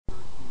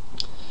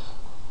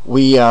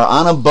We are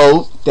on a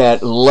boat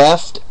that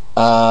left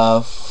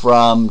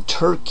from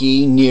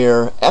Turkey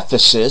near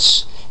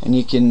Ephesus, and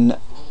you can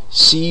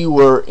see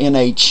we're in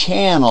a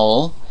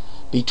channel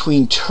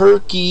between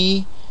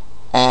Turkey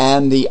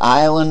and the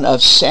island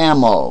of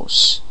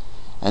Samos,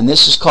 and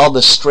this is called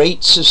the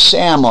Straits of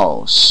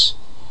Samos.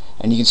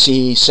 And you can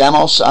see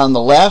Samos on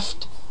the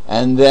left,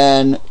 and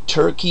then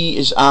Turkey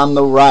is on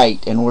the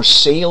right, and we're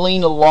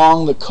sailing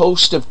along the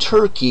coast of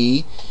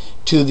Turkey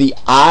to the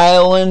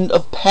island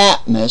of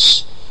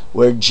Patmos,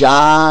 where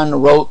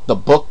John wrote the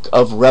book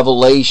of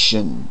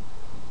Revelation.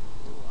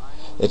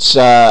 It's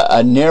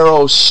a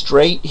narrow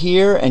strait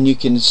here, and you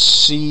can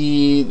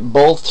see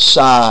both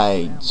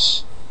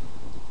sides.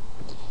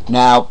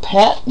 Now,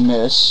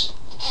 Patmos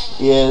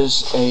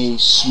is a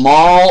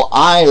small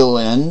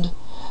island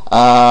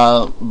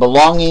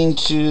belonging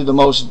to the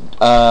most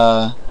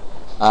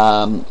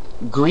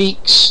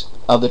Greeks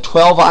of the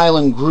 12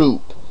 island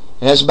group.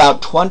 It has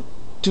about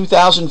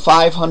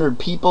 2,500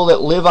 people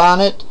that live on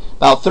it,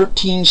 about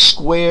 13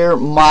 square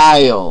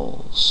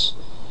miles.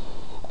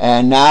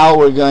 And now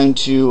we're going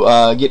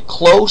to get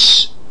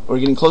close. We're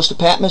getting close to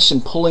Patmos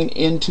and pulling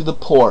into the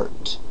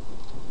port.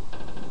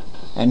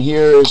 And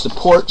here is the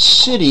port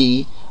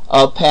city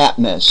of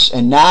Patmos.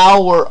 And now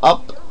we're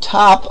up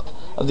top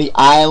of the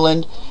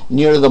island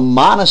near the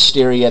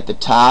monastery at the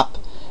top,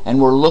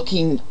 and we're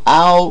looking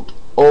out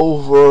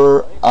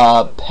over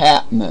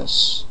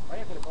Patmos.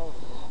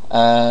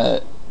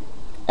 And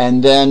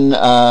then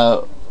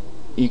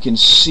you can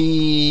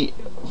see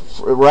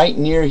right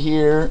near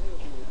here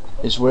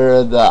is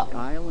where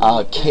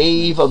the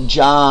cave of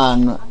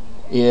John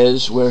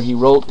is, where he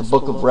wrote the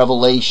book of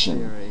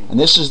Revelation. And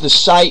this is the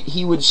site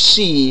he would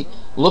see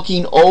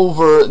looking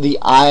over the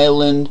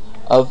island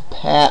of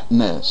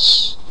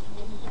Patmos.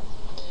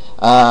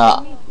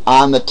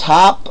 On the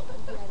top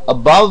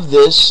above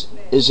this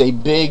is a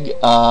big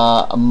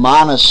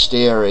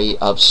monastery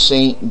of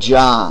St.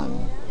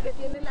 John.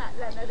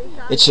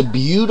 It's a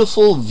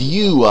beautiful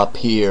view up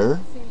here,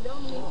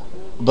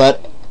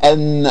 but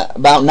in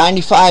about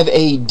 95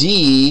 AD,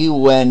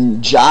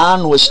 when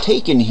John was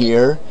taken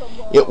here,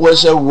 it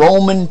was a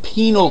Roman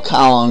penal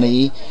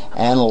colony,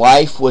 and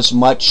life was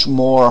much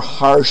more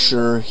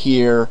harsher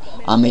here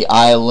on the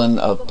island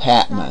of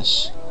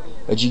Patmos.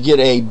 But you get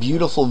a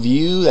beautiful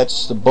view.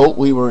 That's the boat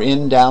we were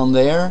in down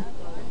there,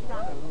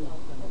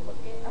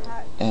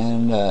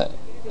 and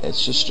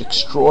it's just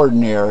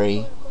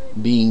extraordinary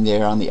being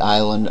there on the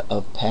island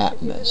of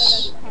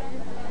Patmos.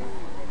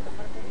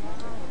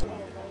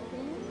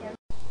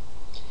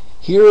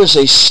 Here is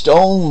a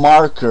stone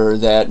marker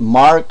that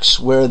marks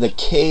where the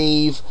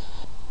cave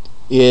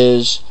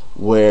is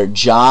where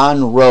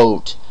John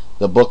wrote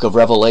the book of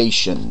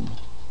Revelation.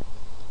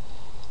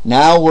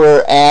 Now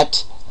we're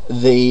at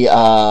the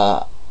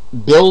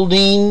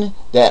building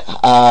that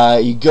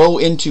you go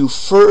into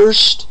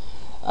first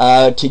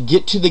to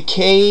get to the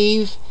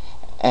cave,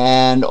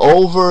 and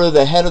over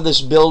the head of this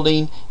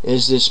building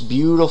is this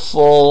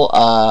beautiful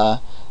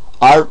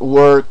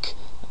artwork.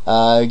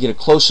 Get a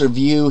closer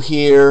view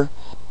here.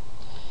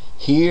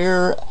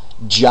 Here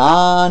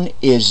John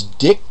is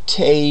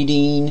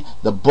dictating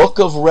the book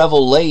of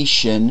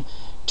Revelation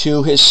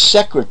to his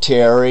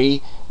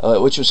secretary,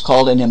 which was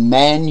called an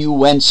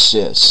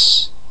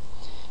amanuensis.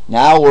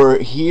 Now we're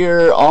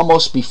here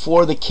almost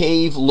before the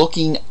cave,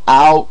 looking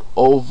out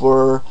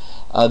over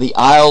the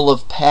Isle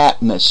of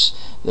Patmos.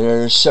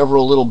 There are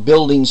several little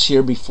buildings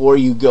here before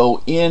you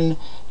go in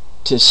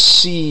to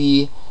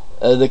see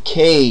the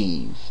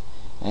cave.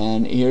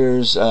 And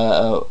here's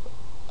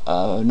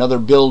another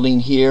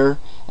building here.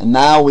 And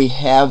now we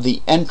have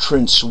the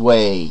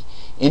entranceway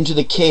into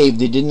the cave.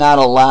 They did not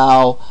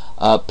allow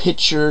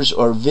pictures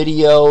or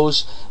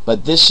videos,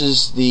 but this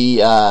is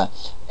the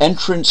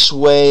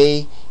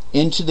entranceway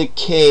into the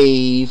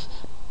cave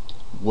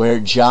where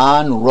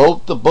John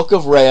wrote the book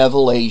of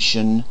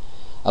Revelation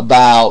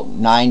about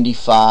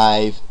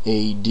 95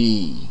 AD.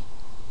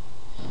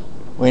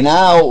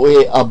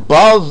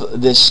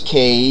 Above this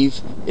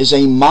cave is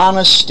a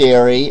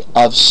monastery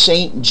of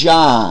St.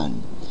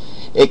 John.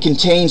 It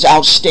contains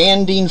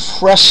outstanding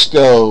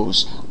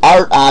frescoes,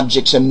 art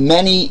objects, and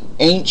many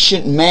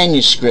ancient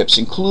manuscripts,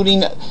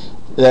 including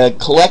the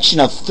collection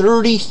of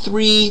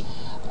 33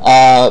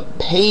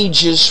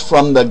 pages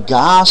from the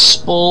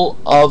Gospel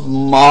of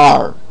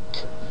Mark.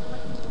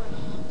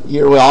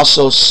 Here we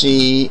also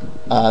see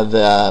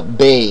the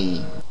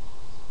bay.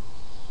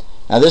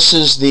 Now this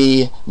is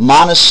the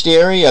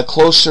monastery, a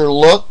closer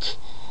look,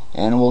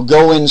 and we'll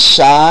go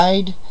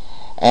inside.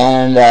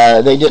 And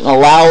they didn't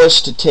allow us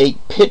to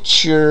take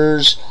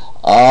pictures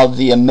of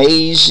the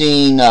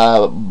amazing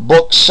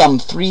book, some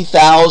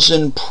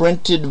 3,000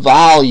 printed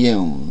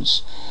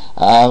volumes,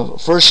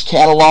 first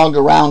cataloged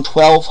around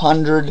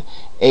 1200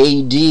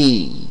 AD.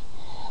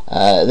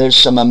 There's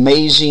some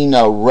amazing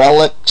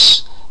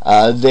relics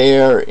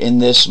there in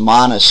this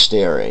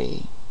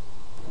monastery.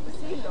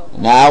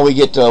 Now we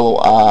get to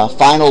a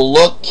final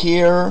look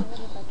here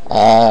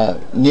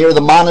near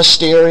the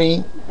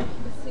monastery,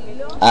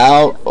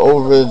 out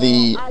over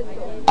the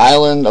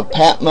island of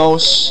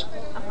Patmos.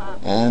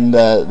 and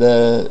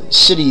the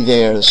city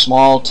there, the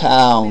small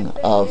town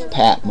of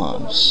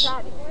Patmos.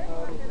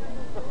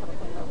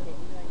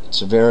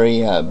 It's a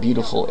very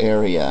beautiful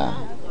area.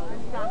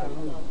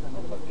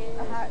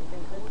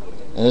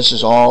 And this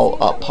is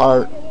all a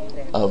part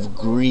of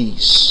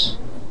Greece,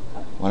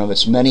 one of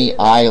its many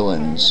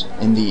islands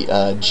in the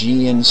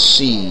Aegean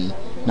Sea,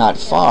 not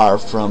far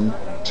from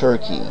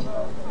Turkey.